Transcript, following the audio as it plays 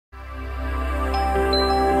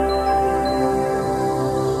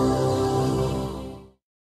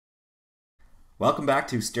Welcome back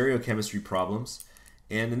to Stereochemistry Problems,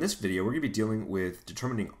 and in this video we're going to be dealing with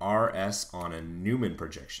determining RS on a Newman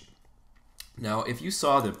projection. Now if you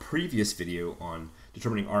saw the previous video on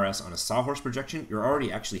determining RS on a sawhorse projection, you're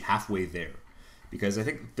already actually halfway there, because I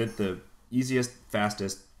think that the easiest,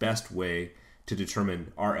 fastest, best way to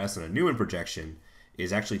determine RS on a Newman projection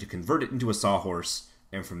is actually to convert it into a sawhorse,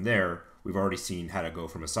 and from there we've already seen how to go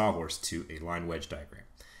from a sawhorse to a line wedge diagram,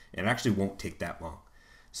 and it actually won't take that long.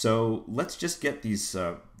 So let's just get these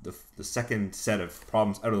the second set of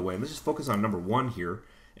problems out of the way. And let's just focus on number one here,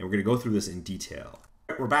 and we're going to go through this in detail.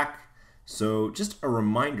 Right, we're back. So just a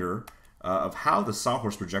reminder of how the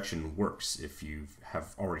sawhorse projection works, if you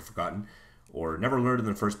have already forgotten or never learned in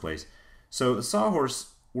the first place. So the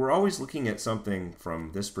sawhorse, we're always looking at something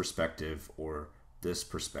from this perspective or this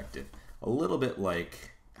perspective, a little bit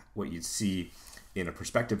like what you'd see in a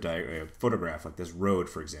perspective photograph, like this road,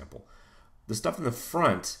 for example. The stuff in the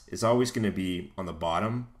front is always going to be on the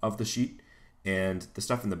bottom of the sheet, and the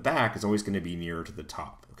stuff in the back is always going to be nearer to the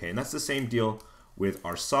top. Okay, and that's the same deal with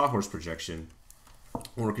our sawhorse projection.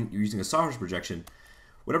 When we're using a sawhorse projection,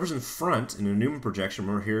 whatever's in front in a Newman projection,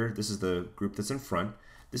 remember here, this is the group that's in front,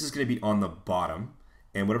 this is going to be on the bottom,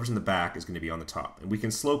 and whatever's in the back is going to be on the top. And we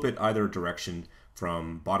can slope it either direction,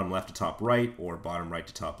 from bottom left to top right or bottom right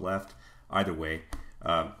to top left, either way.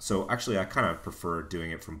 So actually I kind of prefer doing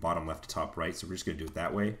it from bottom left to top right, so we're just going to do it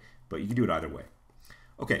that way, but you can do it either way.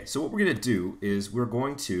 Okay, so what we're going to do is we're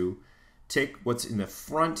going to take what's in the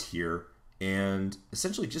front here and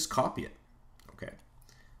essentially just copy it. Okay,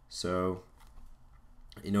 so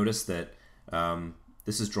you notice that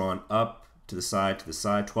this is drawn up to the side,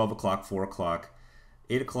 12 o'clock, 4 o'clock,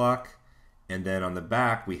 8 o'clock, and then on the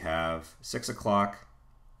back we have 6 o'clock,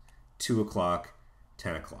 2 o'clock,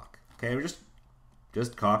 10 o'clock. Okay, we're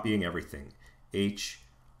just copying everything. H,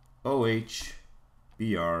 OH,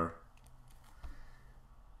 BR,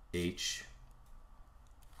 H,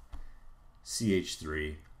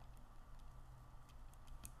 CH3,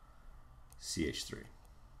 CH3.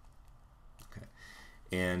 Okay,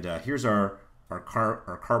 and here's our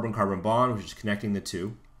carbon-carbon bond, which is connecting the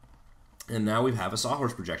two. And now we have a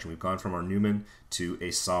sawhorse projection. We've gone from our Newman to a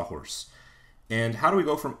sawhorse. And how do we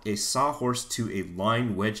go from a sawhorse to a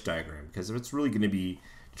line wedge diagram? Because if it's really going to be,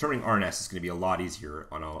 determining RNS is going to be a lot easier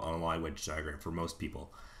on a line wedge diagram for most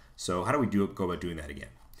people. So how do we go about doing that again?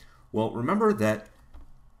 Well, remember that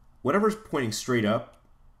whatever's pointing straight up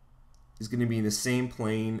is going to be in the same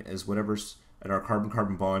plane as whatever's at our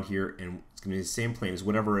carbon-carbon bond here, and it's going to be the same plane as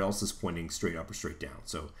whatever else is pointing straight up or straight down.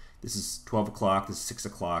 So this is 12 o'clock, this is 6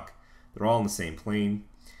 o'clock. They're all in the same plane.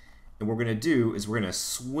 And what we're going to do is we're going to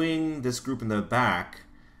swing this group in the back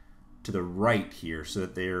to the right here so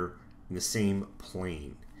that they're in the same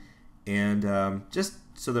plane. And just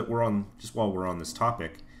so that while we're on this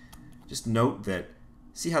topic, just note that,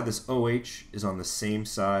 see how this OH is on the same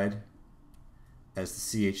side as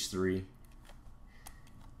the CH3,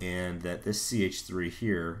 and that this CH3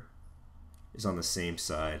 here is on the same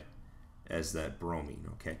side as that bromine.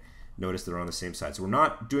 Okay, notice they're on the same side. So we're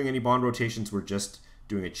not doing any bond rotations, we're just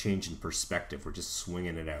doing a change in perspective. We're just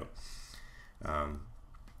swinging it out.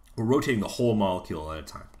 We're rotating the whole molecule at a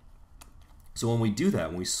time. So when we do that,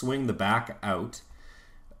 when we swing the back out,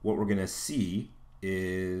 what we're going to see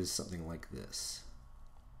is something like this.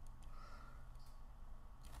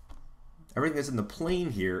 Everything that's in the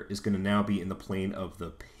plane here is going to now be in the plane of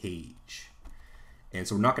the page. And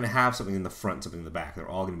so we're not going to have something in the front and something in the back. They're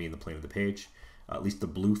all going to be in the plane of the page, at least the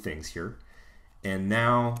blue things here. And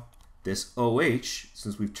now this OH,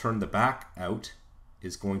 since we've turned the back out,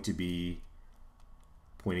 is going to be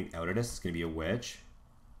pointing out at us. It's going to be a wedge.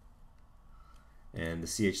 And the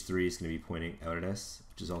CH3 is going to be pointing out at us,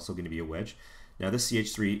 which is also going to be a wedge. Now this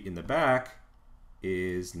CH3 in the back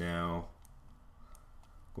is now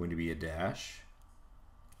going to be a dash.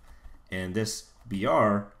 And this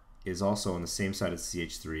BR is also on the same side as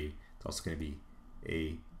CH3. It's also going to be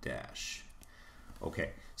a dash.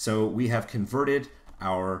 Okay, so we have converted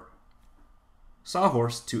our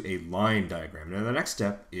sawhorse to a line diagram. Now the next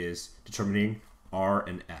step is determining R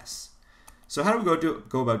and S. So how do we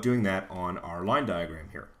go about doing that on our line diagram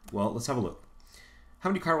here? Well, let's have a look. How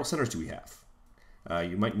many chiral centers do we have?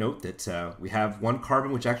 You might note that we have one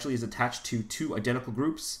carbon which actually is attached to two identical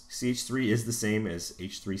groups. CH3 is the same as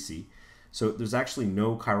H3C. So there's actually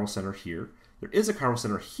no chiral center here. There is a chiral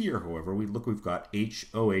center here, however. We've got H,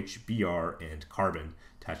 OH, BR, and carbon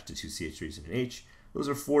attached to two CH3s and an H. Those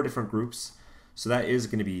are four different groups. So that is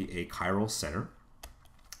going to be a chiral center.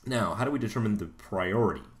 Now, how do we determine the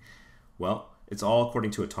priority? Well, it's all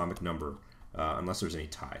according to atomic number, unless there's any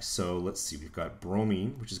ties. So let's see, we've got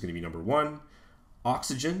bromine, which is going to be number 1,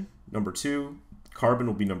 oxygen, number 2, carbon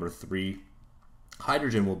will be number 3,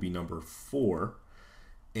 hydrogen will be number 4,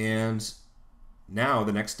 and now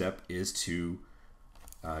the next step is to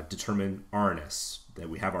determine R and S, that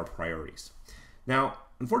we have our priorities. Now,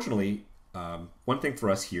 unfortunately, one thing for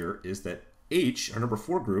us here is that H, our number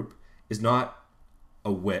 4 group, is not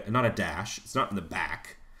a dash. It's not in the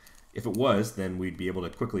back. If it was, then we'd be able to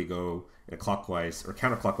quickly go in a clockwise or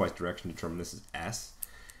counterclockwise direction to determine this is S.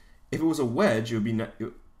 If it was a wedge, it would be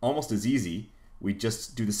almost as easy. We'd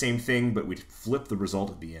just do the same thing, but we'd flip the result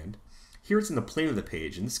at the end. Here it's in the plane of the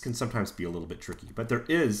page, and this can sometimes be a little bit tricky, but there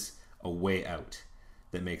is a way out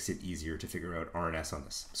that makes it easier to figure out R and S on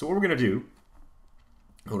this. So what we're going to do,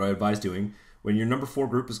 what I advise doing, when your number 4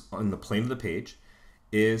 group is on the plane of the page,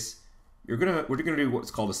 is we're going to do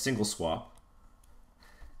what's called a single swap.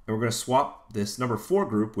 And we're going to swap this number 4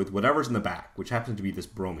 group with whatever's in the back, which happens to be this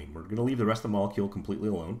bromine. We're going to leave the rest of the molecule completely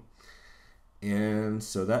alone. And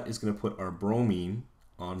so that is going to put our bromine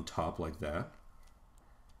on top like that.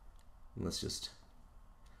 And let's just,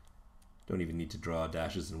 don't even need to draw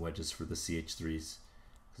dashes and wedges for the CH3s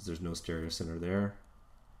because there's no stereocenter there.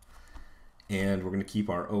 And we're going to keep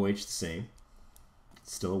our OH the same.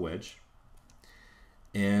 It's still a wedge.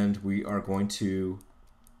 And we are going to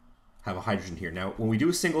have a hydrogen here. Now, when we do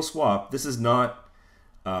a single swap, this is not,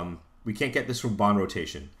 we can't get this from bond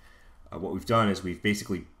rotation. What we've done is we've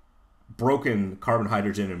basically broken carbon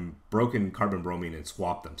hydrogen and broken carbon bromine and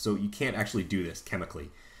swapped them. So you can't actually do this chemically.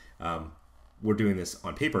 We're doing this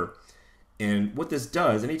on paper. And what this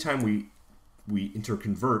does, anytime we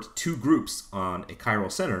interconvert 2 groups on a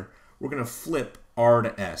chiral center, we're going to flip R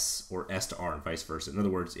to S or S to R and vice versa. In other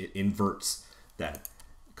words, it inverts that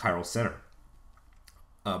chiral center.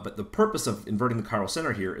 But the purpose of inverting the chiral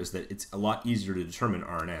center here is that it's a lot easier to determine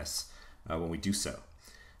R and S when we do so.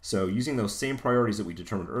 So using those same priorities that we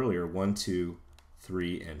determined earlier, 1, 2,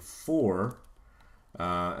 3, and 4,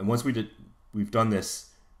 and once we've done this,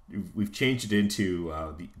 we've changed it into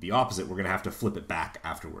the opposite, we're going to have to flip it back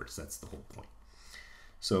afterwards. That's the whole point.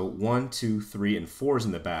 So 1, 2, 3, and 4 is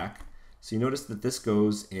in the back. So you notice that this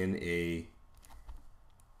goes in a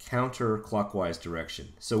counterclockwise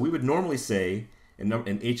direction. So we would normally say,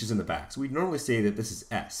 and H is in the back, so we'd normally say that this is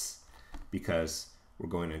S because we're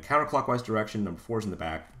going in a counterclockwise direction, number 4 is in the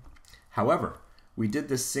back. However, we did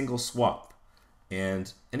this single swap,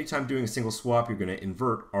 and anytime doing a single swap, you're going to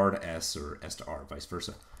invert R to S or S to R, vice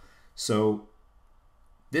versa. So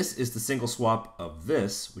this is the single swap of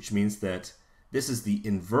this, which means that this is the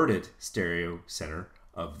inverted stereo center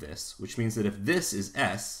of this, which means that if this is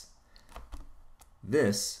S,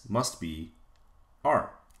 this must be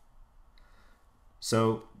R.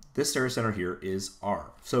 So this stereo center here is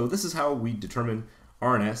R. So this is how we determine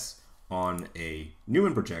R and S on a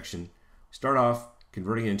Newman projection. We start off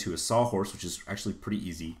converting it into a sawhorse, which is actually pretty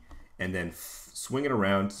easy, and then swing it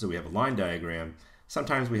around so we have a line diagram.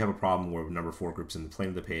 Sometimes we have a problem where number 4 groups in the plane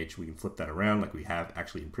of the page. We can flip that around like we have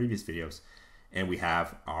actually in previous videos, and we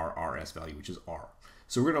have our RS value, which is R.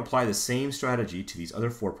 So we're going to apply the same strategy to these other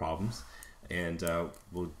 4 problems, and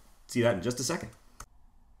we'll see that in just a second.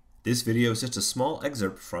 This video is just a small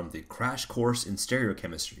excerpt from the Crash Course in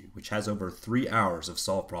Stereochemistry, which has over 3 hours of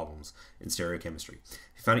solved problems in stereochemistry.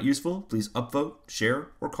 If you found it useful, please upvote, share,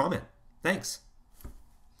 or comment. Thanks!